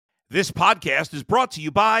This podcast is brought to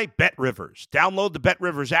you by BetRivers. Download the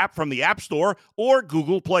BetRivers app from the App Store or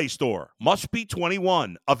Google Play Store. Must be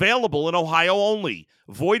 21. Available in Ohio only.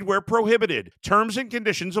 Void where prohibited. Terms and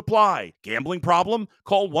conditions apply. Gambling problem?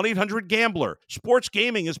 Call 1-800-GAMBLER. Sports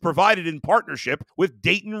gaming is provided in partnership with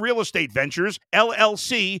Dayton Real Estate Ventures,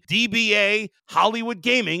 LLC, DBA, Hollywood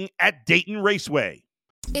Gaming at Dayton Raceway.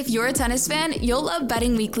 If you're a tennis fan, you'll love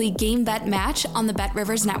Betting Weekly Game Bet Match on the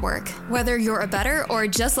BetRivers Network. Whether you're a bettor or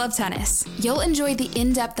just love tennis, you'll enjoy the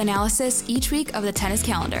in-depth analysis each week of the tennis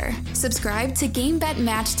calendar. Subscribe to Game Bet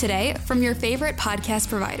Match today from your favorite podcast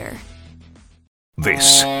provider.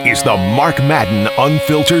 This is the Mark Madden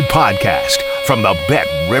Unfiltered Podcast from the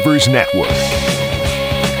BetRivers Network.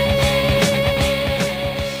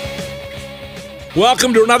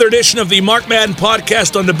 Welcome to another edition of the Mark Madden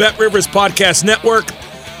Podcast on the BetRivers Podcast Network.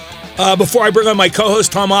 Before I bring on my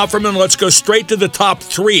co-host, Tom Offerman, let's go straight to the top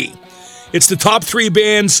three. It's the top three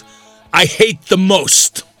bands I hate the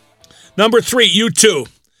most. Number 3, U2.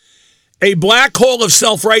 A black hole of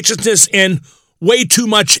self-righteousness and way too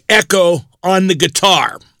much echo on the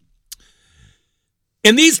guitar.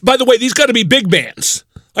 And these, by the way, these got to be big bands.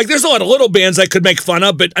 Like, there's a lot of little bands I could make fun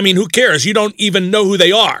of, but, I mean, who cares? You don't even know who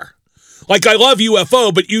they are. Like, I love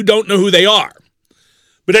UFO, but you don't know who they are.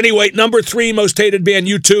 But anyway, number 3, most hated band,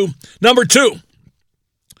 U2. Number 2,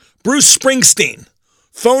 Bruce Springsteen.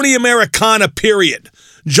 Phony Americana, period.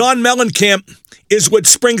 John Mellencamp is what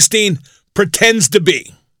Springsteen pretends to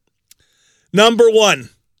be. Number 1,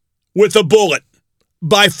 With a Bullet,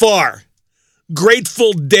 by far,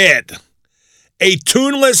 Grateful Dead. A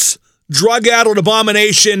tuneless, drug-addled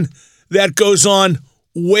abomination that goes on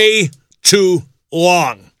way too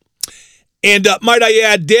long. And might I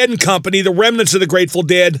add, Dead & Company, the remnants of the Grateful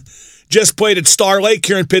Dead, just played at Star Lake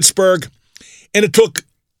here in Pittsburgh. And it took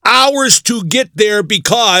hours to get there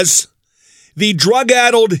because the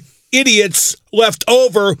drug-addled idiots left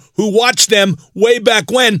over who watched them way back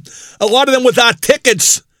when, a lot of them without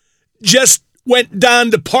tickets, just went down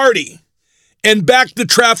to party and backed the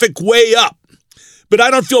traffic way up. But I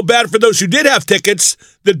don't feel bad for those who did have tickets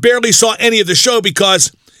that barely saw any of the show,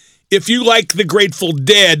 because if you like the Grateful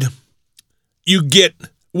Dead, you get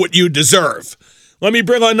what you deserve. Let me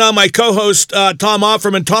bring on now my co-host, Tom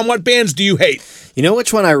Offerman. Tom, what bands do you hate? You know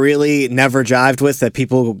which one I really never jived with that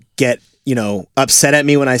people get, upset at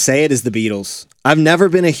me when I say it is the Beatles. I've never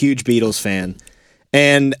been a huge Beatles fan.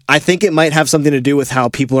 And I think it might have something to do with how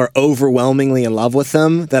people are overwhelmingly in love with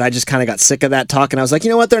them, that I just kind of got sick of that talk. And I was like,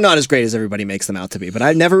 you know what? They're not as great as everybody makes them out to be. But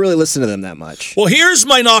I never really listened to them that much. Well, here's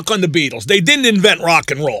my knock on the Beatles. They didn't invent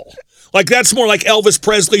rock and roll. Like, that's more like Elvis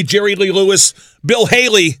Presley, Jerry Lee Lewis, Bill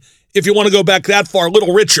Haley, if you want to go back that far,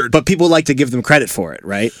 Little Richard. But people like to give them credit for it,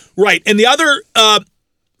 right? Right. And the other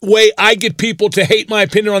way I get people to hate my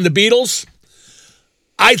opinion on the Beatles,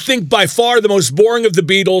 I think by far the most boring of the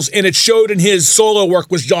Beatles, and it showed in his solo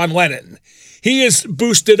work, was John Lennon. He is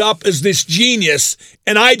boosted up as this genius,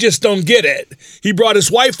 and I just don't get it. He brought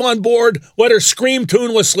his wife on board, let her scream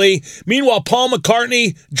tunelessly. Meanwhile, Paul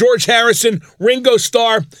McCartney, George Harrison, Ringo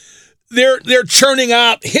Starr, they're churning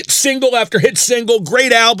out hit single after hit single,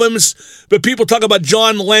 great albums, but people talk about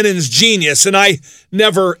John Lennon's genius, and I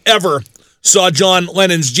never, ever saw John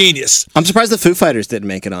Lennon's genius. I'm surprised the Foo Fighters didn't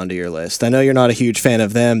make it onto your list. I know you're not a huge fan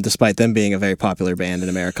of them, despite them being a very popular band in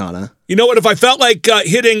Americana. You know what? If I felt like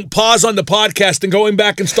hitting pause on the podcast and going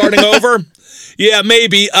back and starting over, yeah,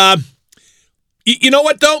 maybe. You know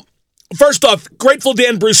what, though? First off, Grateful Dead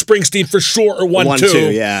and Bruce Springsteen for sure are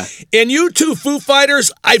 1-2. Yeah. And U2 Foo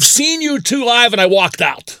Fighters, I've seen U2 live and I walked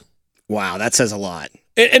out. Wow, that says a lot.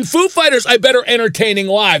 And Foo Fighters, I bet, are entertaining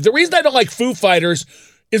live. The reason I don't like Foo Fighters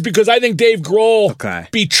is because I think Dave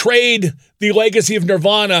Grohl betrayed the legacy of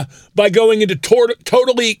Nirvana by going into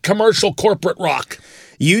totally commercial corporate rock.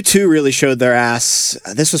 U2 really showed their ass.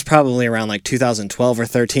 This was probably around like 2012 or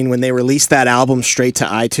 13 when they released that album straight to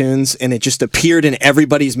iTunes, and it just appeared in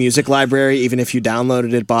everybody's music library, even if you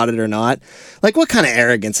downloaded it, bought it or not. Like, what kind of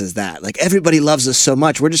arrogance is that? Like, everybody loves us so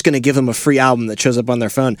much, we're just going to give them a free album that shows up on their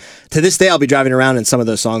phone. To this day, I'll be driving around and some of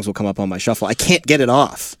those songs will come up on my shuffle. I can't get it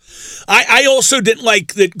off. I also didn't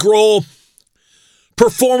like that Grohl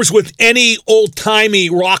performs with any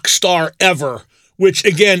old-timey rock star ever, which,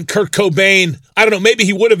 again, Kurt Cobain, I don't know, maybe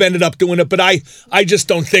he would have ended up doing it, but I just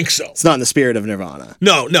don't think so. It's not in the spirit of Nirvana.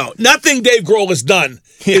 No. Nothing Dave Grohl has done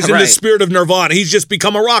is in the spirit of Nirvana. He's just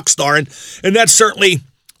become a rock star, and that's certainly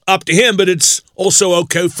up to him, but it's also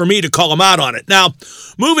okay for me to call him out on it. Now,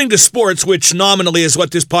 moving to sports, which nominally is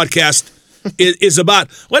what this podcast is about,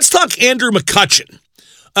 let's talk Andrew McCutchen.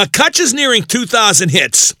 Kutch is nearing 2,000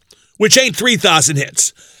 hits, which ain't 3,000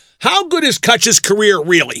 hits. How good is Kutch's career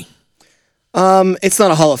really? It's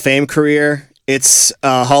not a Hall of Fame career. It's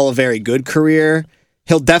a Hall of Very Good career.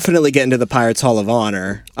 He'll definitely get into the Pirates Hall of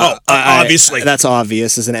Honor. Obviously. That's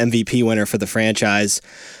obvious as an MVP winner for the franchise.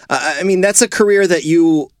 I mean, that's a career that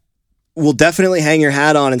you will definitely hang your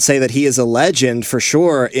hat on and say that he is a legend for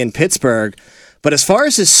sure in Pittsburgh. But as far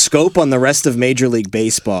as his scope on the rest of Major League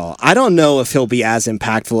Baseball, I don't know if he'll be as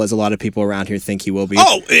impactful as a lot of people around here think he will be.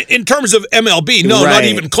 Oh, in terms of MLB, no, right. Not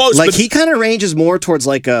even close. Like, but he kind of ranges more towards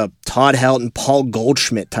like a Todd Helton, Paul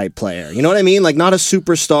Goldschmidt type player. You know what I mean? Like, not a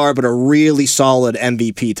superstar, but a really solid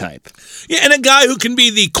MVP type. Yeah, and a guy who can be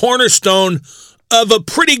the cornerstone of a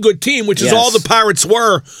pretty good team, which is all the Pirates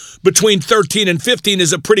were between 13 and 15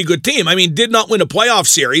 is a pretty good team. I mean, did not win a playoff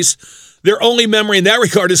series. Their only memory in that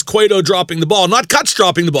regard is Cueto dropping the ball. Not Kutch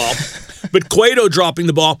dropping the ball, but Cueto dropping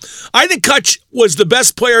the ball. I think Kutch was the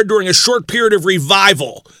best player during a short period of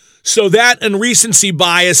revival. So that and recency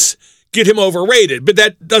bias get him overrated. But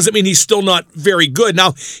that doesn't mean he's still not very good.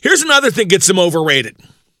 Now, here's another thing that gets him overrated.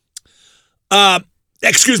 That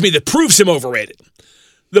proves him overrated.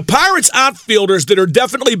 The Pirates outfielders that are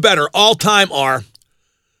definitely better all-time are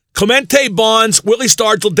Clemente Bonds, Willie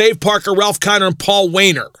Stargell, Dave Parker, Ralph Kiner, and Paul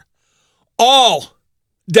Wainer. All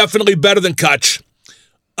definitely better than Kutch.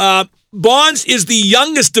 Bonds is the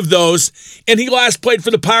youngest of those, and he last played for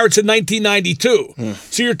the Pirates in 1992.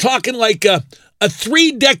 So you're talking like a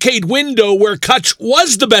 3-decade window where Kutch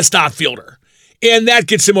was the best outfielder, and that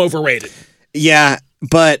gets him overrated. Yeah,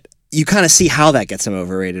 but you kind of see how that gets him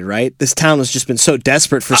overrated, right? This town has just been so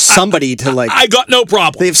desperate for somebody to like... I got no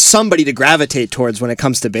problem. They have somebody to gravitate towards when it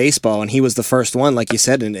comes to baseball, and he was the first one, like you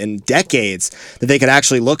said, in decades that they could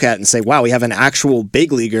actually look at and say, wow, we have an actual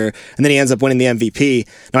big leaguer, and then he ends up winning the MVP.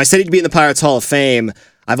 Now, I said he'd be in the Pirates Hall of Fame.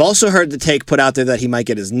 I've also heard the take put out there that he might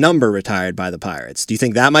get his number retired by the Pirates. Do you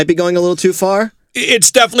think that might be going a little too far? It's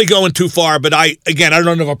definitely going too far, but I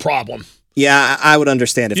don't have a problem. Yeah, I would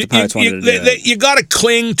understand if the Pirates wanted to do that. You got to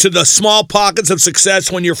cling to the small pockets of success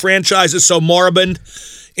when your franchise is so moribund,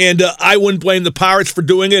 and I wouldn't blame the Pirates for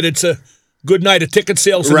doing it. It's a good night of ticket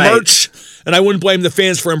sales and merch, and I wouldn't blame the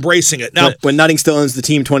fans for embracing it. Now, when Nutting still owns the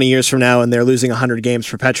team 20 years from now and they're losing 100 games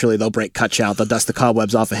perpetually, they'll break Kutch out, they'll dust the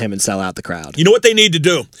cobwebs off of him and sell out the crowd. You know what they need to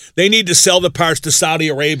do? They need to sell the Pirates to Saudi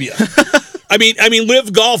Arabia. I mean,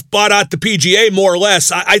 Live Golf bought out the PGA more or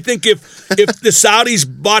less. I think if the Saudis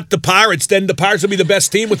bought the Pirates, then the Pirates would be the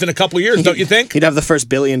best team within a couple of years, don't you think? He'd have the first $1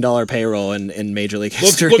 billion payroll in Major League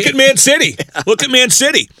history. Look at Man City. Look at Man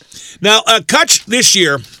City. Now, Kutch this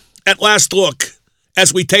year, at last look,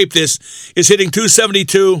 as we tape this, is hitting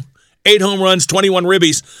 .272, 8 home runs, 21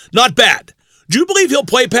 ribbies. Not bad. Do you believe he'll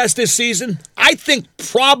play past this season? I think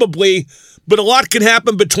probably, but a lot can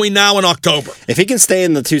happen between now and October. If he can stay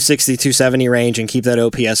in the 260, 270 range and keep that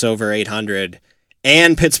OPS over 800,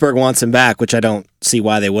 and Pittsburgh wants him back, which I don't see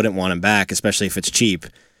why they wouldn't want him back, especially if it's cheap,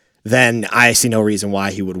 then I see no reason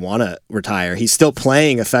why he would want to retire. He's still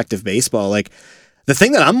playing effective baseball. Like, the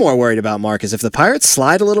thing that I'm more worried about, Mark, is if the Pirates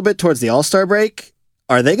slide a little bit towards the All-Star break,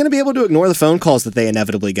 are they going to be able to ignore the phone calls that they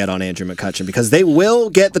inevitably get on Andrew McCutchen? Because they will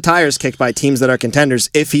get the tires kicked by teams that are contenders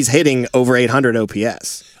if he's hitting over 800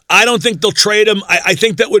 OPS. I don't think they'll trade him. I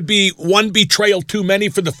think that would be one betrayal too many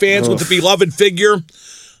for the fans with the beloved figure.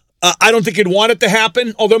 I don't think he'd want it to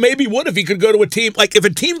happen, although maybe he would if he could go to a team. Like, if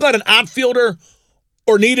a team got an outfielder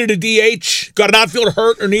or needed a DH, got an outfielder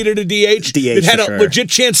hurt or needed a DH that had a legit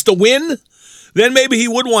chance to win, then maybe he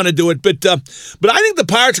would want to do it. But I think the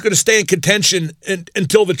Pirates are going to stay in contention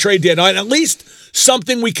until the trade deadline. At least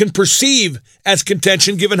something we can perceive as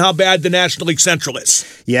contention, given how bad the National League Central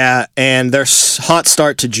is. Yeah, and their hot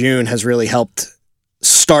start to June has really helped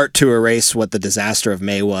start to erase what the disaster of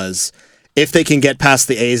May was. If they can get past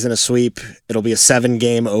the A's in a sweep, it'll be a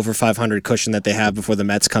 7-game over 500 cushion that they have before the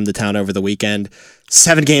Mets come to town over the weekend.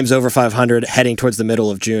 7 games over 500 heading towards the middle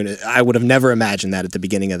of June. I would have never imagined that at the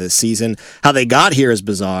beginning of this season. How they got here is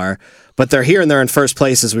bizarre, but they're here and they're in first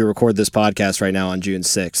place as we record this podcast right now on June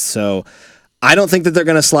 6th. So I don't think that they're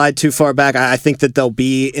going to slide too far back. I think that they'll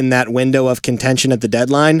be in that window of contention at the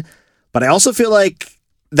deadline, but I also feel like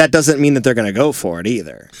that doesn't mean that they're going to go for it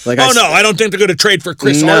either. Like, I don't think they're going to trade for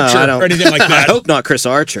Chris Archer or anything like that. I hope not Chris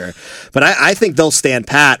Archer. But I think they'll stand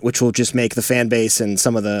pat, which will just make the fan base and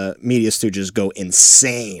some of the media stooges go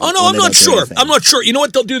insane. Oh, no, I'm not sure. I'm not sure. You know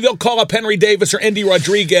what they'll do? They'll call up Henry Davis or Andy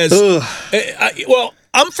Rodriguez. Well,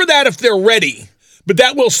 I'm for that if they're ready. But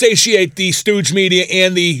that will satiate the stooge media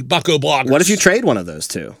and the bucko bloggers. What if you trade one of those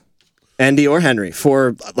two? Andy or Henry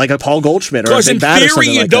for like a Paul Goldschmidt or a big bat or something like that? Because in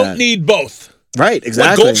theory, you don't need both. Right,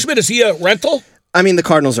 exactly. What, Goldschmidt, is he a rental? I mean, the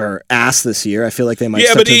Cardinals are ass this year. I feel like they might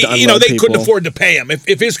start to they couldn't afford to pay him.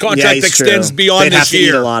 If his contract extends beyond They'd this have to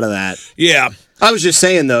year. eat a lot of that. Yeah. I was just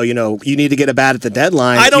saying, though, you need to get a bat at the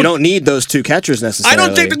deadline. You don't need those two catchers necessarily. I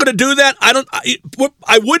don't think they're going to do that.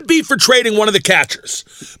 I would be for trading one of the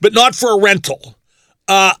catchers, but not for a rental.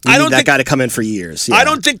 I don't think that guy to come in for years. Yeah. I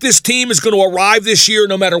don't think this team is going to arrive this year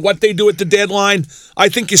no matter what they do at the deadline. I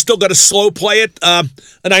think you still got to slow play it.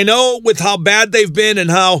 And I know with how bad they've been and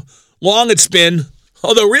how long it's been,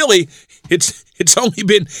 although really it's only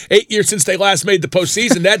been 8 years since they last made the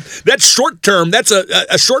postseason. That's short term. That's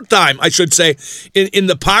a short time, I should say, in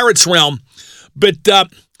the Pirates realm. But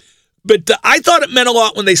I thought it meant a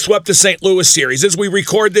lot when they swept the St. Louis series. As we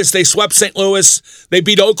record this, they swept St. Louis. They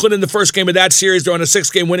beat Oakland in the first game of that series. They're on a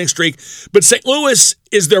 6-game winning streak. But St. Louis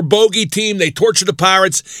is their bogey team. They tortured the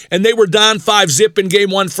Pirates, and they were down 5-0 in Game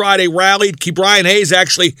 1 Friday, rallied. Brian Hayes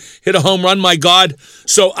actually hit a home run, my God.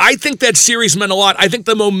 So I think that series meant a lot. I think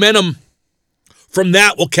the momentum from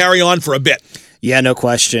that will carry on for a bit. Yeah, no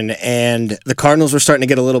question. And the Cardinals were starting to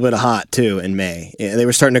get a little bit hot, too, in May. They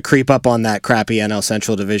were starting to creep up on that crappy NL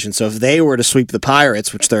Central division. So if they were to sweep the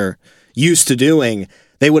Pirates, which they're used to doing,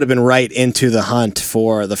 they would have been right into the hunt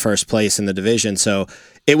for the first place in the division. So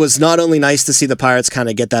it was not only nice to see the Pirates kind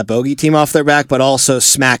of get that bogey team off their back, but also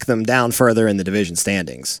smack them down further in the division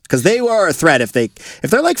standings. Because they were a threat. If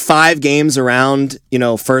they're like 5 games around,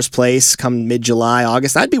 first place come mid-July,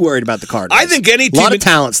 August, I'd be worried about the Cardinals. I think any team, a lot of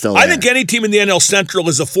talent still there. I think any team in the NL Central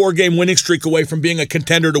is a 4-game winning streak away from being a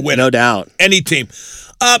contender to win. No doubt. Any team.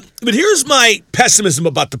 But here's my pessimism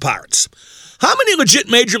about the Pirates. How many legit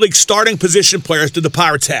Major League starting position players do the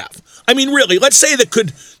Pirates have? I mean, really, let's say that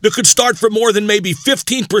could start for more than maybe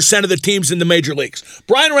 15% of the teams in the major leagues.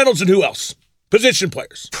 Brian Reynolds and who else? Position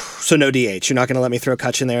players. So no DH. You're not going to let me throw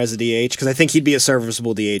Cutchen there as a DH? Because I think he'd be a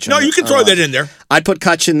serviceable DH. No, you can throw that in there. I'd put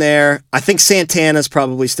Cutchen there. I think Santana's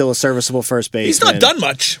probably still a serviceable first baseman. He's not done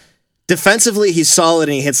much. Defensively, he's solid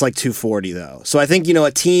and he hits like 240, though. So I think,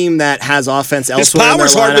 a team that has offense elsewhere in their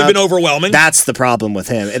His power's hardly been overwhelming. That's the problem with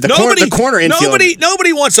him. The corner infield.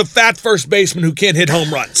 Nobody wants a fat first baseman who can't hit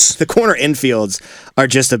home runs. The corner infields are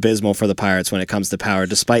just abysmal for the Pirates when it comes to power,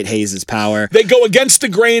 despite Hayes' power. They go against the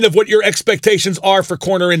grain of what your expectations are for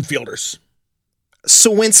corner infielders.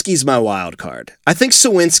 Sawinski's my wild card. I think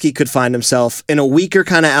Sawinski could find himself in a weaker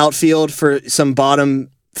kind of outfield for some bottom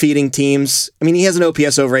feeding teams. I mean, he has an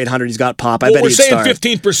OPS over 800. He's got pop. I bet he'd start. We're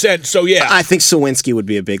saying 15%, so yeah. I think Sawinski would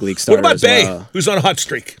be a big league starter. What about Bay, well. who's on a hot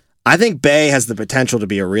streak? I think Bay has the potential to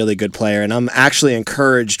be a really good player, and I'm actually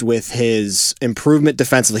encouraged with his improvement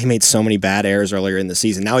defensively. He made so many bad errors earlier in the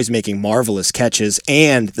season. Now he's making marvelous catches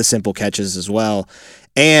and the simple catches as well.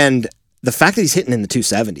 And the fact that he's hitting in the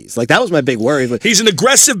 270s, that was my big worry. He's an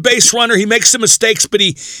aggressive base runner. He makes some mistakes, but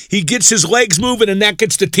he gets his legs moving, and that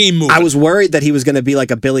gets the team moving. I was worried that he was going to be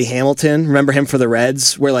like a Billy Hamilton. Remember him for the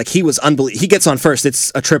Reds? Where he was unbelievable. He gets on first.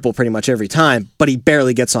 It's a triple pretty much every time, but he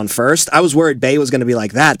barely gets on first. I was worried Bay was going to be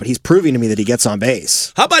like that, but he's proving to me that he gets on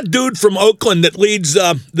base. How about dude from Oakland that leads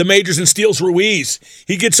the majors and steals Ruiz?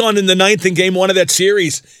 He gets on in the 9th in Game 1 of that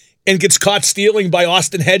series and gets caught stealing by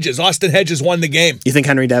Austin Hedges. Austin Hedges won the game. You think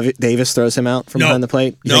Henry Davis throws him out from behind the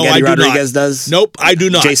plate? You no, think Eddie I do Rodriguez not. Does? Nope, I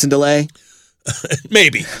do not. Jason DeLay?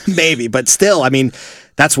 Maybe. Maybe, but still, I mean,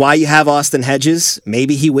 that's why you have Austin Hedges.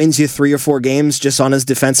 Maybe he wins you 3 or 4 games just on his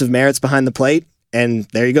defensive merits behind the plate. And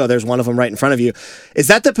there you go. There's one of them right in front of you. Is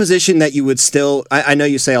that the position that you would still... I know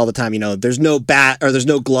you say all the time, there's no bat or there's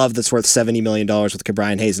no glove that's worth $70 million with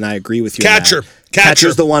Brian Hayes, and I agree with you. Catcher.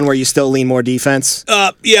 Catcher's the one where you still lean more defense?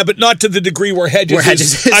 Yeah, but not to the degree where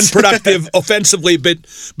Hedges is unproductive offensively. But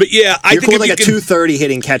yeah, I think if you a 230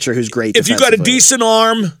 hitting catcher who's great if you got a decent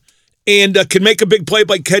arm and can make a big play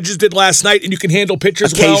like Hedges did last night, and you can handle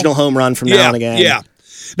pitchers Occasional home run from now and again. Yeah.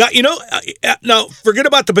 Now, forget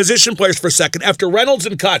about the position players for a second. After Reynolds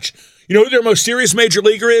and Kutch, who their most serious major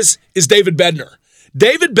leaguer is David Bednar.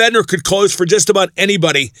 David Bednar could close for just about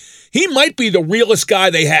anybody. He might be the realest guy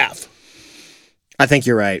they have. I think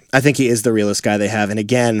you're right. I think he is the realest guy they have. And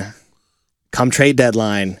again, come trade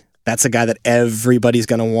deadline, that's a guy that everybody's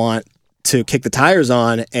going to want to kick the tires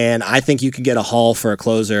on. And I think you can get a haul for a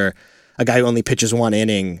closer, a guy who only pitches 1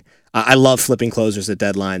 inning. I love flipping closers at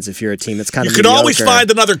deadlines if you're a team that's kind of mediocre. You can always find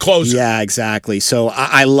another closer. Yeah, exactly. So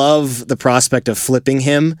I love the prospect of flipping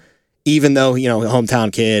him, even though,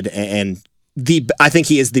 hometown kid, and I think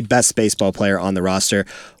he is the best baseball player on the roster.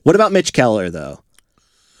 What about Mitch Keller, though?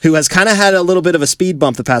 Who has kind of had a little bit of a speed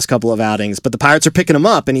bump the past couple of outings, but the Pirates are picking him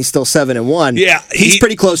up, and he's still 7-1. Yeah, he's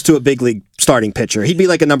pretty close to a big league starting pitcher. He'd be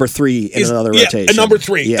like a number 3 in another rotation. A number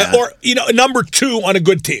 3, yeah. Or a number 2 on a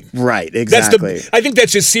good team. Right, exactly. I think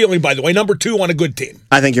that's his ceiling, by the way. Number 2 on a good team.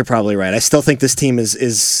 I think you're probably right. I still think this team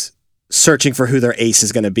is searching for who their ace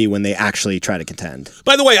is going to be when they actually try to contend.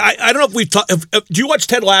 By the way, I don't know if we've talked. Do you watch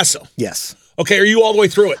Ted Lasso? Yes. Okay, are you all the way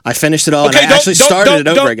through it? I finished it all, and I actually started it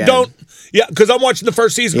over again. Yeah, because I'm watching the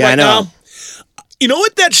first season right now. You know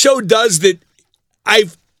what that show does that I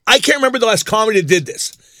can't remember the last comedy that did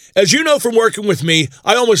this. As you know from working with me,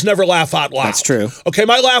 I almost never laugh out loud. That's true. Okay,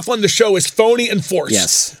 my laugh on the show is phony and forced.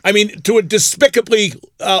 Yes. I mean, to a despicably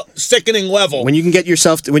sickening level. When you can get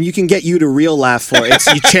you to real laugh for it,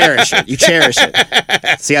 you cherish it. You cherish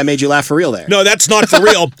it. See, I made you laugh for real there. No, that's not for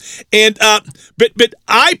real. And but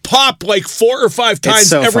I pop like 4 or 5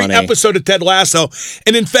 times every episode of Ted Lasso.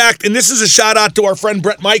 And in fact, and this is a shout out to our friend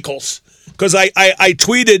Brett Michaels, because I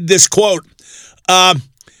tweeted this quote.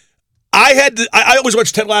 I always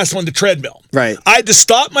watch Ted Lasso on the treadmill. Right. I had to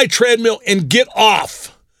stop my treadmill and get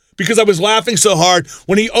off because I was laughing so hard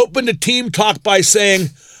when he opened the team talk by saying,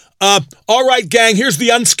 all right, gang, here's the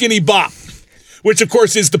unskinny bop, which, of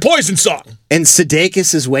course, is the Poison song. And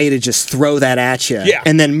Sudeikis' way to just throw that at you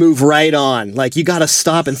and then move right on. Like, you got to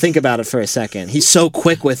stop and think about it for a second. He's so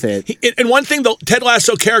quick with it. And one thing the Ted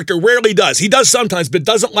Lasso character rarely does, he does sometimes, but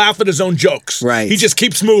doesn't laugh at his own jokes. Right. He just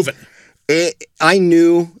keeps moving. I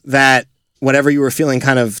knew that whatever you were feeling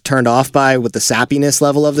kind of turned off by with the sappiness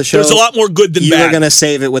level of the show, there's a lot more good than bad. You were going to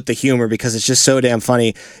save it with the humor because it's just so damn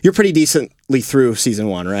funny. You're pretty decently through season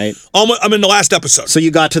 1, right? I'm in the last episode. So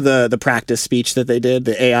you got to the practice speech that they did,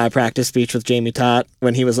 the AI practice speech with Jamie Tott,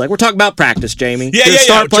 when he was like, we're talking about practice, Jamie.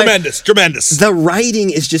 Yeah. Tremendous. The writing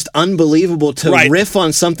is just unbelievable to riff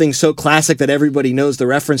on something so classic that everybody knows the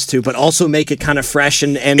reference to, but also make it kind of fresh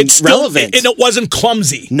and relevant. And it wasn't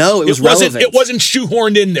clumsy. No, it was relevant. It wasn't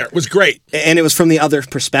shoehorned in there. It was great. And it was from the other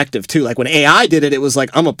perspective, too. Like, when AI did it, it was like,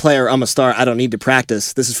 I'm a player, I'm a star, I don't need to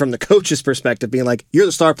practice. This is from the coach's perspective, being like, you're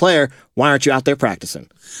the star player, why aren't you out there practicing?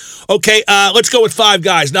 Okay, let's go with Five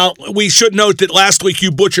Guys. Now, we should note that last week you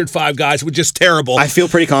butchered Five Guys, which is terrible. I feel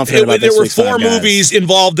pretty confident about this week's Five Guys. There were 4 movies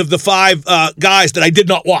involved of the 5 guys that I did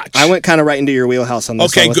not watch. I went kind of right into your wheelhouse on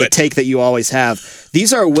this one with the take that you always have.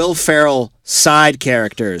 These are Will Ferrell side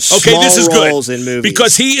characters. Okay, this is roles good in movies.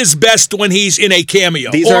 Because he is best when he's in a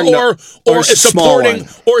cameo, These or a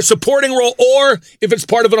supporting role, or if it's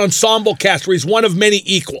part of an ensemble cast where he's one of many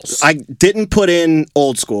equals. I didn't put in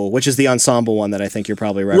Old School, which is the ensemble one that I think you're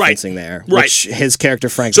probably referencing there. Right. Which his character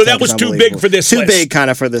Frank. So that was too big for this list. Too big kind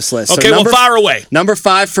of for this list. Okay, so fire away. Number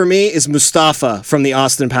 5 for me is Mustafa from the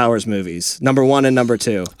Austin Powers movies. Number 1 and number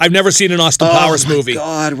 2. I've never seen an Austin Powers movie. Oh,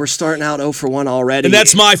 God, we're starting out 0 for 1 already. And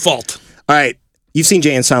that's my fault. All right. You've seen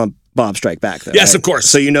Jay and Silent Bob Strike Back, though. Yes, right? of course.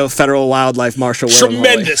 So you know Federal Wildlife Marshal William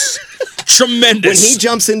Tremendous. When he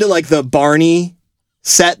jumps into like the Barney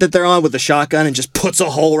set that they're on with the shotgun and just puts a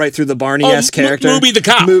hole right through the Barney-esque character. Mooby the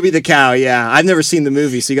cow. Mooby the cow, yeah. I've never seen the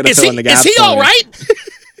movie, so you got to fill in the gaps. Is he all right?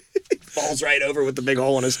 Falls right over with the big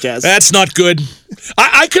hole in his chest. That's not good.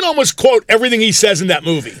 I can almost quote everything he says in that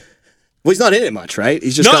movie. Well, he's not in it much, right?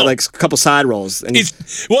 He's just got like a couple side roles. And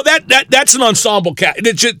that's an ensemble cast.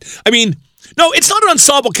 No, it's not an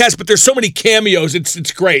ensemble cast, but there's so many cameos.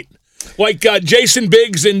 It's great. Like Jason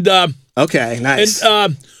Biggs and okay, nice.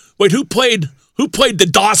 And who played the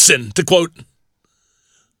Dawson? To quote,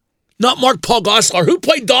 not Mark Paul Gosselaar. Who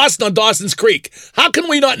played Dawson on Dawson's Creek? How can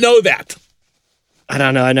we not know that? I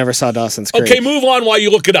don't know. I never saw Dawson's Creek. Okay, move on while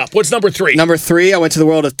you look it up. What's number 3? Number 3, I went to the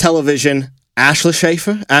world of television. Ashley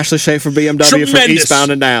Schaefer BMW Tremendous. from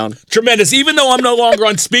Eastbound and Down. Tremendous. Even though I'm no longer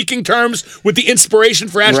on speaking terms with the inspiration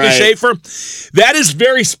for Ashley Schaefer, that is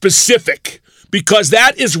very specific because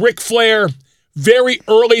that is Ric Flair very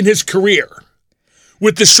early in his career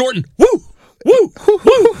with the shortened woo, woo, woo,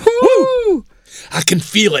 woo, woo. I can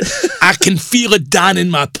feel it. I can feel it down in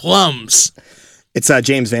my plums. It's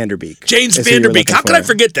James Vanderbeek. James Vanderbeek. How could I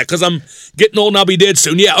forget that? Because I'm getting old and I'll be dead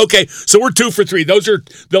soon. Yeah, okay. So we're 2 for 3. Those are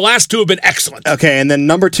the last 2 have been excellent. Okay, and then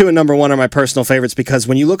number 2 and number 1 are my personal favorites because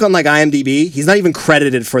when you look on like IMDb, he's not even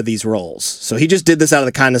credited for these roles. So he just did this out of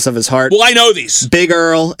the kindness of his heart. Well, I know these. Big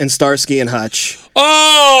Earl and Starsky and Hutch.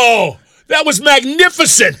 Oh, that was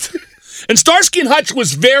magnificent. And Starsky and Hutch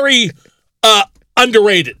was very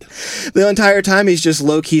underrated. The entire time he's just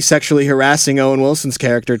low-key sexually harassing Owen Wilson's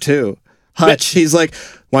character too. Hutch, he's like,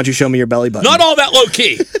 why don't you show me your belly button? Not all that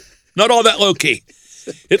low-key. Not all that low-key.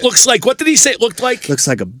 It looks like, what did he say it looked like? Looks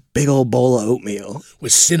like a big old bowl of oatmeal.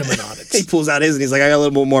 With cinnamon on it. He pulls out his and he's like, I got a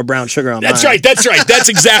little bit more brown sugar on mine. That's right. That's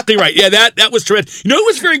exactly right. Yeah, that was tremendous. You know who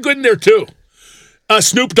was very good in there too?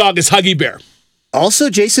 Snoop Dogg as Huggy Bear. Also,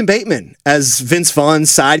 Jason Bateman as Vince Vaughn's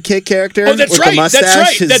sidekick character. Oh, that's with right. The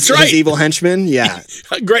mustache, That's right. His evil henchman. Yeah.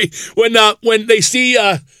 Great. When they see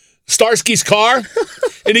Starsky's car,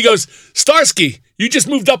 and he goes, Starsky, you just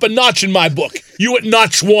moved up a notch in my book. You at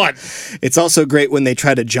notch 1. It's also great when they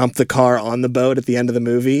try to jump the car on the boat at the end of the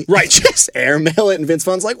movie. Right. Just airmail it, and Vince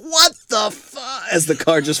Vaughn's like, what the fuck? As the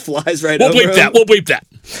car just flies right over We'll bleep that.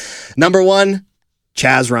 Number 1,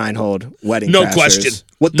 Chaz Reinhold, Wedding No Crashers. question.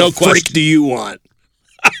 What the freak do you want?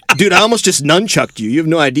 Dude, I almost just nunchucked you. You have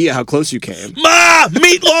no idea how close you came. Ma!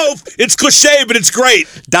 Meatloaf! It's cliche, but it's great.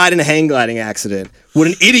 Died in a hang gliding accident. What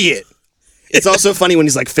an idiot. It's also funny when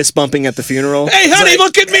he's like fist bumping at the funeral. Hey, honey,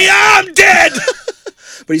 look at me. I'm dead.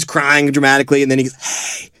 But he's crying dramatically, and then he goes,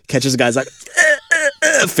 hey, catches the guy's like,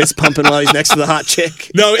 fist pumping while he's next to the hot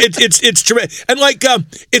chick. No, it's tremendous. And like,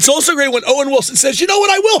 it's also great when Owen Wilson says, you know what,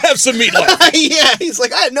 I will have some meatloaf. Yeah, he's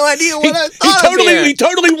like, I had no idea what I thought He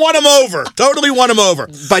totally won him over. Totally won him over.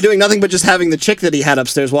 By doing nothing but just having the chick that he had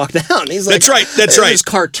upstairs walk down. He's like, That's right. There's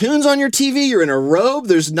cartoons on your TV, you're in a robe,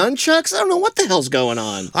 there's nunchucks, I don't know what the hell's going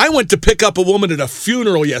on. I went to pick up a woman at a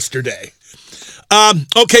funeral yesterday.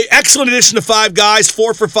 Okay, excellent addition to Five Guys,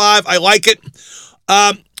 4 for 5. I like it.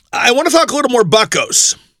 I want to talk a little more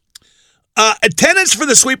buccos. Attendance for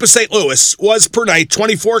the sweep of St. Louis was per night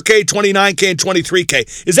 24K, 29K, and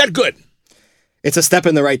 23K. Is that good? It's a step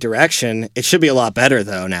in the right direction. It should be a lot better,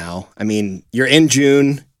 though, now. I mean, you're in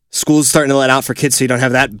June. School's starting to let out for kids, so you don't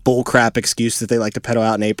have that bullcrap excuse that they like to peddle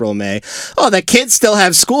out in April and May. Oh, the kids still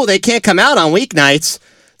have school. They can't come out on weeknights.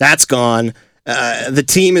 That's gone. The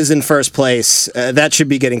team is in first place. That should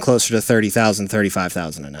be getting closer to 30,000,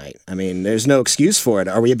 35,000 a night. I mean, there's no excuse for it.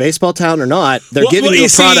 Are we a baseball town or not? They're giving you a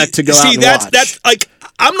product to go out and watch. That's like,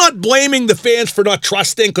 I'm not blaming the fans for not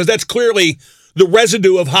trusting, because that's clearly the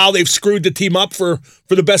residue of how they've screwed the team up for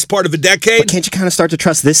the best part of a decade. But can't you kind of start to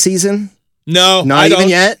trust this season? No, not I even don't.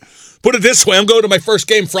 Yet. Put it this way: I'm going to my first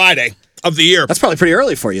game Friday of the year. That's probably pretty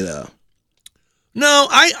early for you, though. No,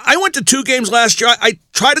 I went to 2 games last year. I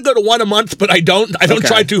try to go to 1 a month, but I don't. I don't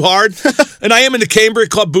try too hard. And I am in the Cambria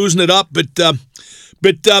Club boozing it up. But the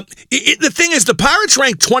thing is, the Pirates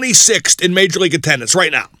rank 26th in Major League attendance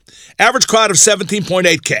right now. Average crowd of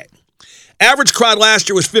 17.8K. Average crowd last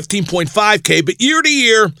year was 15.5K. But year to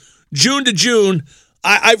year, June to June,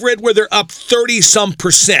 I've read where they're up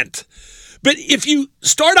 30-some%. But if you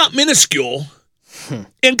start out minuscule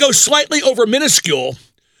and go slightly over minuscule,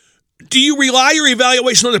 do you rely your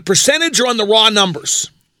evaluation on the percentage or on the raw numbers?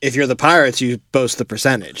 If you're the Pirates, you boast the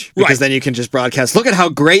percentage. Because then you can just broadcast, look at how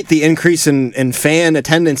great the increase in fan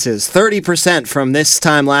attendance is. 30% from this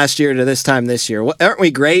time last year to this time this year. Aren't we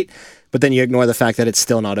great? But then you ignore the fact that it's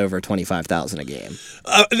still not over 25,000 a game.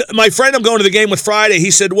 My friend I'm going to the game with Friday, he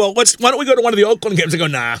said, well, why don't we go to one of the Oakland games? I go,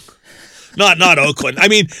 nah. Not Oakland. I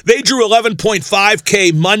mean, they drew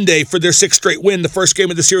 11.5K Monday for their 6th straight win, the first game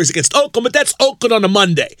of the series against Oakland, but that's Oakland on a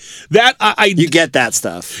Monday. You get that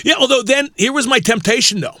stuff. Yeah, although then, here was my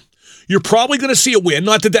temptation, though. You're probably going to see a win,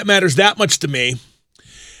 not that matters that much to me,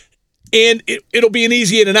 and it'll be an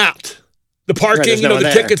easy in and out. The parking,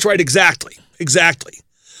 the tickets, right, exactly.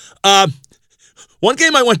 One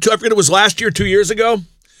game I went to, I forget it was last year, 2 years ago,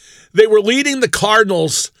 they were leading the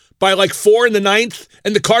Cardinals by like 4 in the 9th,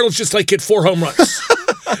 and the Cardinals just like hit 4 home runs.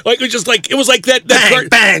 It was like that bang,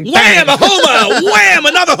 bang, wham, bang. a homer, wham,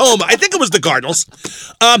 another homer. I think it was the Cardinals.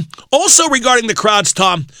 Also regarding the crowds,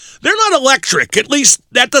 Tom, they're not electric. At least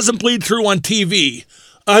that doesn't bleed through on TV.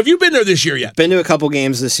 Have you been there this year yet? Been to a couple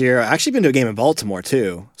games this year. I've actually been to a game in Baltimore,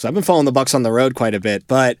 too. So I've been following the Bucks on the road quite a bit.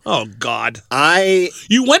 But oh, God.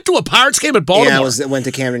 You went to a Pirates game at Baltimore? Yeah, I went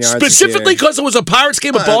to Camden Yards specifically because it was a Pirates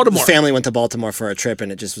game at Baltimore? Family went to Baltimore for a trip,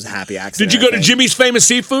 and it just was a happy accident. Did you go to Jimmy's Famous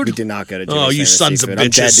Seafood? We did not go to Jimmy's Famous Seafood. Oh, you sons of bitches. I'm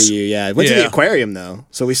dead to you, yeah. Went to the aquarium, though.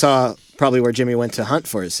 So we saw probably where Jimmy went to hunt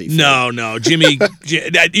for his seafood. No. Jimmy,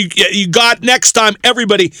 you got next time,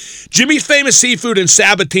 everybody, Jimmy's Famous Seafood and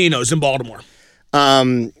Sabatino's in Baltimore.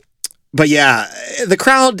 But yeah, the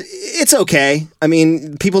crowd, it's okay. I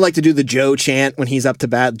mean, people like to do the Joe chant when he's up to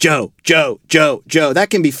bat. Joe, Joe, Joe, Joe. That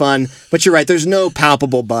can be fun. But you're right, there's no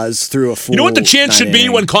palpable buzz through a full. You know what the chant should be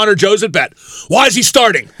when Connor Joe's at bat? Why is he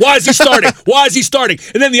starting? Why is he starting? Why is he starting?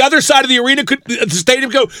 And then the other side of the arena, the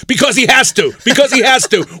stadium go, because he has to. Because he has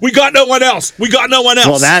to. We got no one else.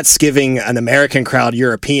 Well, that's giving an American crowd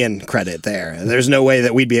European credit there. There's no way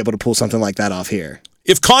that we'd be able to pull something like that off here.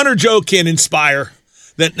 If Connor Joe can inspire,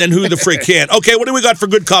 then who the freak can? Okay, what do we got for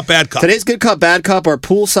good cop, bad cop? Today's good cop, bad cop are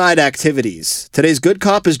poolside activities. Today's good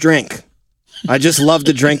cop is drink. I just love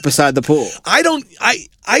to drink beside the pool. I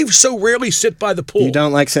so rarely sit by the pool. You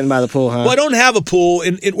don't like sitting by the pool, huh? Well, I don't have a pool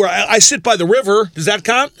where I sit by the river. Does that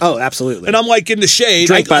count? Oh, absolutely. And I'm like in the shade.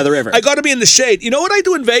 Drink by the river. I got to be in the shade. You know what I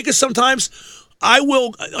do in Vegas sometimes? I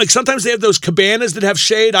will, like sometimes they have those cabanas that have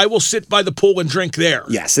shade. I will sit by the pool and drink there.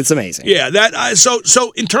 Yes, it's amazing. Yeah,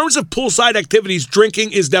 so in terms of poolside activities,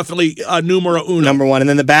 drinking is definitely numero uno. Number one. And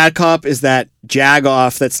then the bad cop is that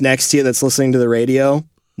jagoff that's next to you that's listening to the radio.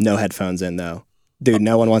 No headphones in, though. Dude,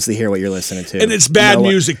 no one wants to hear what you're listening to. And it's bad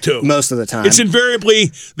music, too. Most of the time. It's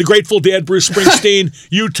invariably the Grateful Dead, Bruce Springsteen,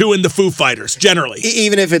 U2, and the Foo Fighters, generally.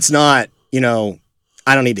 Even if it's not,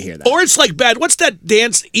 I don't need to hear that. Or it's like bad, what's that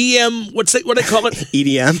dance? EM, what do they call it?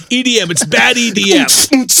 EDM? EDM, it's bad EDM.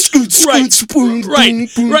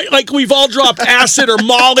 Right, like we've all dropped acid or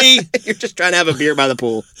Molly. You're just trying to have a beer by the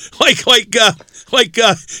pool. Like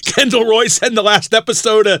Kendall Roy said in the last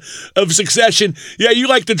episode of Succession, yeah, you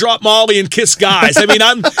like to drop Molly and kiss guys. I mean,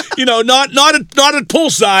 I'm, not at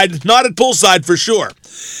poolside for sure.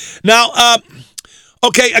 Now,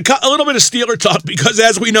 okay, a little bit of Steeler talk because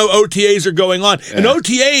as we know, OTAs are going on, and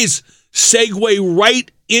OTAs segue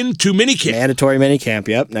right into minicamp. Mandatory minicamp,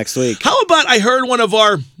 yep, next week. How about I heard one of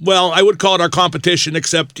our, I would call it our competition,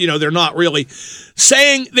 except, they're not really,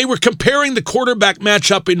 saying they were comparing the quarterback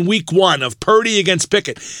matchup in week 1 of Purdy against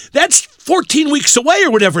Pickett. That's 14 weeks away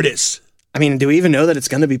or whatever it is. I mean, do we even know that it's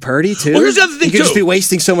going to be Purdy, too? Well, here's the other thing, you could just be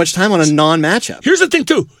wasting so much time on a non-matchup. Here's the thing,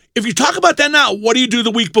 too. If you talk about that now, what do you do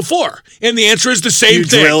the week before? And the answer is the same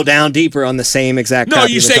thing. You drill down deeper on the same exact No,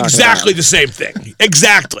 you say exactly the same thing.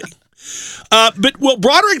 Exactly. But will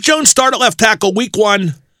Broderick Jones start at left tackle week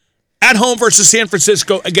 1 at home versus San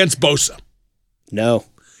Francisco against Bosa? No.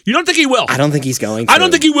 You don't think he will? I don't think he's going to. I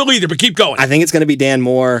don't think he will either, but keep going. I think it's going to be Dan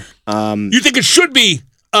Moore. You think it should be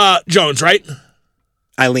Jones, right?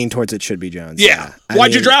 I lean towards it should be Jones. Yeah.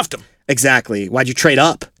 Why'd you draft him? Exactly. Why'd you trade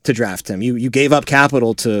up to draft him? You gave up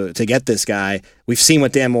capital to get this guy. We've seen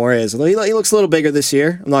what Dan Moore is. He looks a little bigger this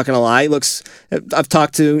year. I'm not going to lie. I've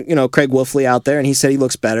talked to Craig Wolfley out there, and he said he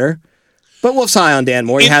looks better. But Wolf's high on Dan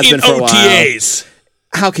Moore. He has been for a while. OTAs.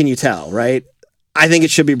 How can you tell, right? I think it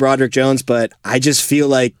should be Broderick Jones, but I just feel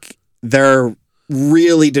like they're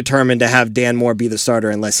really determined to have Dan Moore be the starter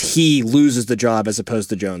unless he loses the job as opposed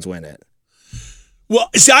to Jones win it. Well,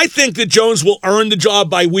 see, I think that Jones will earn the job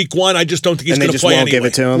by week 1. I just don't think he's going to play anyway. And they just won't give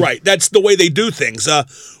it to him? Right. That's the way they do things. So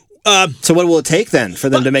what will it take then for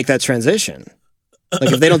them to make that transition?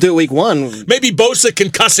 Like if they don't do it week 1, maybe Bosa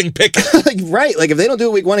concussing Pickett. Right. Like if they don't do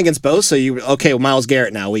it week 1 against Bosa, well, Myles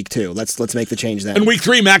Garrett now week 2. Let's make the change then. And week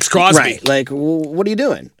 3, Max Crosby. Right. Like what are you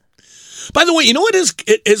doing? By the way, you know what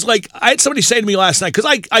it is like? I had somebody say to me last night because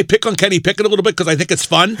I pick on Kenny Pickett a little bit because I think it's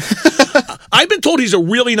fun. I've been told he's a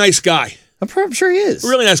really nice guy. I'm sure he is.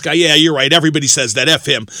 Really nice guy. Yeah, you're right. Everybody says that. F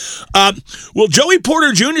him. Will Joey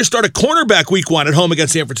Porter Jr. start a cornerback week 1 at home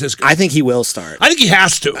against San Francisco? I think he will start. I think he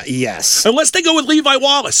has to. Yes. Unless they go with Levi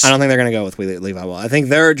Wallace. I don't think they're going to go with Levi Wallace. I think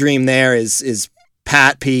their dream there is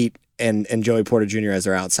Pat, Pete, and Joey Porter Jr. as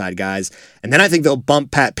their outside guys. And then I think they'll bump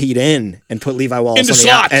Pat Pete in and put Levi Wallace in the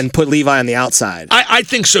slot. And put Levi on the outside. I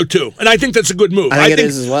think so too. And I think that's a good move. I think it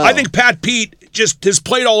is as well. I think Pat Pete just has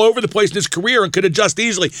played all over the place in his career and could adjust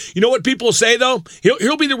easily. You know what people say, though?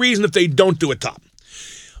 He'll be the reason if they don't do it top.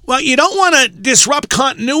 Well, you don't want to disrupt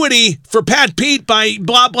continuity for Pat Pete by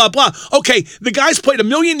blah, blah, blah. Okay, the guy's played a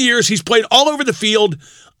million years. He's played all over the field.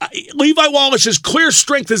 Levi Wallace's clear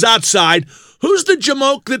strength is outside. Who's the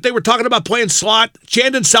jamoke that they were talking about playing slot?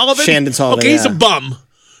 Shandon Sullivan? Okay, he's a bum.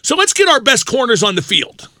 So let's get our best corners on the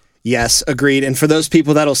field. Yes, agreed. And for those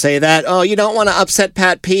people that'll say that, you don't want to upset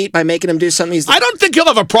Pat Pete by making him do something. I don't think he'll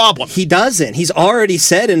have a problem. He doesn't. He's already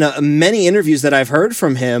said in many interviews that I've heard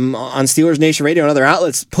from him on Steelers Nation Radio and other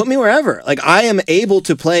outlets, put me wherever. Like, I am able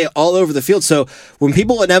to play all over the field. So when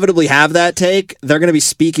people inevitably have that take, they're going to be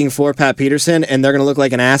speaking for Pat Peterson, and they're going to look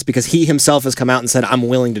like an ass because he himself has come out and said, I'm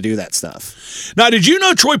willing to do that stuff. Now, did you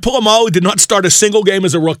know Troy Polamalu did not start a single game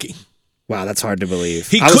as a rookie? Wow, that's hard to believe.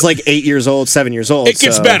 I was like 8 years old, 7 years old. It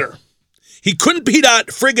gets better. He couldn't beat out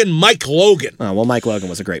friggin' Mike Logan. Oh, well, Mike Logan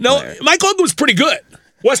was a great player. No, Mike Logan was pretty good.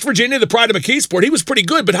 West Virginia, the pride of McKeesport, he was pretty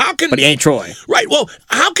good, but how can... But he ain't Troy. Right, well,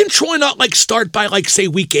 how can Troy not, start by, say,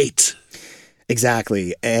 week 8?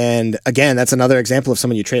 Exactly. And, again, that's another example of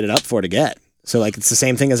someone you traded up for to get. So, it's the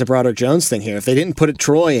same thing as a Broderick Jones thing here. If they didn't put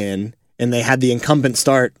Troy in, and they had the incumbent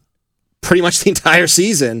start pretty much the entire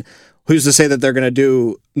season... Who's to say that they're going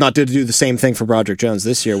to not do the same thing for Broderick Jones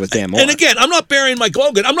this year with Dan Moore? And again, I'm not burying Mike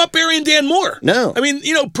Logan. I'm not burying Dan Moore. No. I mean,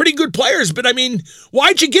 pretty good players, but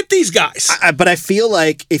why'd you get these guys? But I feel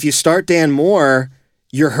like if you start Dan Moore,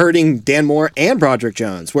 you're hurting Dan Moore and Broderick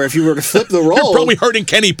Jones, where if you were to flip the roles... You're probably hurting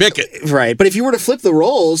Kenny Pickett. Right, but if you were to flip the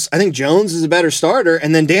roles, I think Jones is a better starter,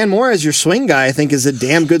 and then Dan Moore as your swing guy, I think is a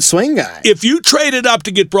damn good swing guy. If you traded up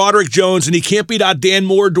to get Broderick Jones and he can't beat out Dan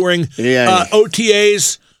Moore during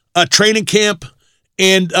OTAs... training camp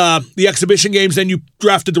and the exhibition games, then you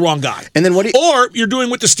drafted the wrong guy. And then or you're doing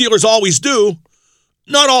what the Steelers always do.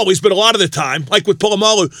 Not always, but a lot of the time, like with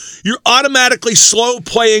Polamalu, you're automatically slow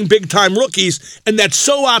playing big-time rookies, and that's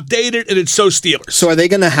so outdated, and it's so Steelers. So are they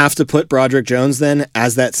going to have to put Broderick Jones then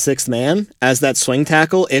as that sixth man, as that swing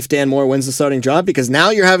tackle, if Dan Moore wins the starting job? Because now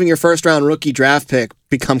you're having your first-round rookie draft pick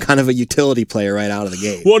become kind of a utility player right out of the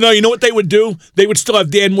gate. Well, no, you know what they would do? They would still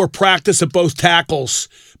have Dan Moore practice at both tackles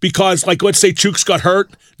because, like, let's say Chooks got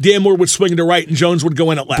hurt, Dan Moore would swing to right and Jones would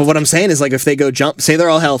go in at left. But what I'm saying is, like, if they go jump, say they're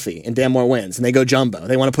all healthy and Dan Moore wins and they go jumbo,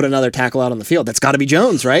 they want to put another tackle out on the field. That's got to be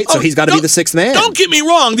Jones, right? So he's got to be the sixth man. Don't get me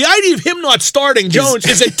wrong. The idea of him not starting Jones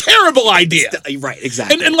is a terrible idea. Right,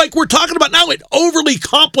 exactly. And like we're talking about now, it overly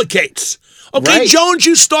complicates. Okay, Right. Jones,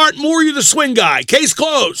 you start. Moore, you're the swing guy. Case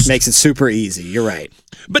closed. Makes it super easy. You're right.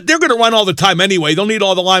 But they're going to run all the time anyway. They'll need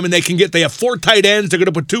all the linemen they can get. They have 4 tight ends. They're going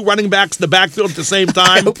to put 2 running backs in the backfield at the same I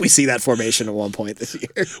time. hope we see that formation at one point this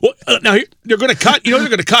year. Well, now, they're going to cut. You know they're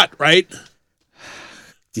going to cut, right? Do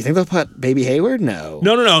you think they'll put Baby Hayward? No.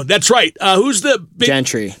 No. That's right. Who's the big...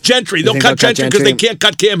 Gentry. They'll cut Gentry because they can't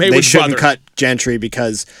cut Cam Hayward's They shouldn't brother. cut Gentry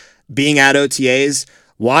because being at OTAs,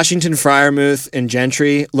 Washington, Freiermuth, and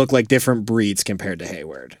Gentry look like different breeds compared to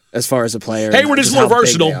Hayward as far as a player. Hayward is more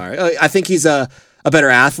versatile. I think he's a better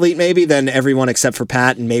athlete maybe than everyone except for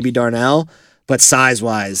Pat and maybe Darnell, but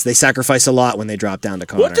size-wise, they sacrifice a lot when they drop down to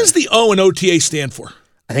corner. What does the O in OTA stand for?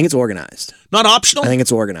 I think it's organized. Not optional? I think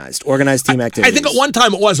it's organized. Organized team activities. I think at one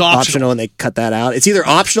time it was optional. And they cut that out. It's either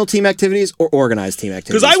optional team activities or organized team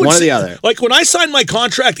activities. I would one or say, the other. Like when I signed my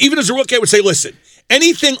contract, even as a rookie, I would say, listen,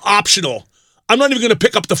 anything optional, I'm not even going to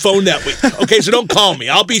pick up the phone that week. Okay, so don't call me.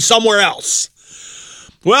 I'll be somewhere else.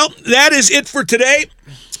 Well, that is it for today.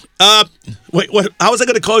 Wait, what? How was I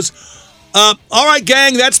going to close? All right,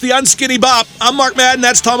 gang, that's the Unskinny Bop. I'm Mark Madden.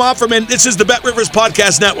 That's Tom Offerman. This is the Bet Rivers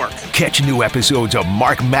Podcast Network. Catch new episodes of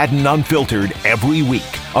Mark Madden Unfiltered every week.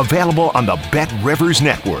 Available on the Bet Rivers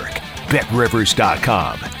Network,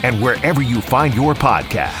 betrivers.com, and wherever you find your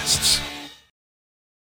podcasts.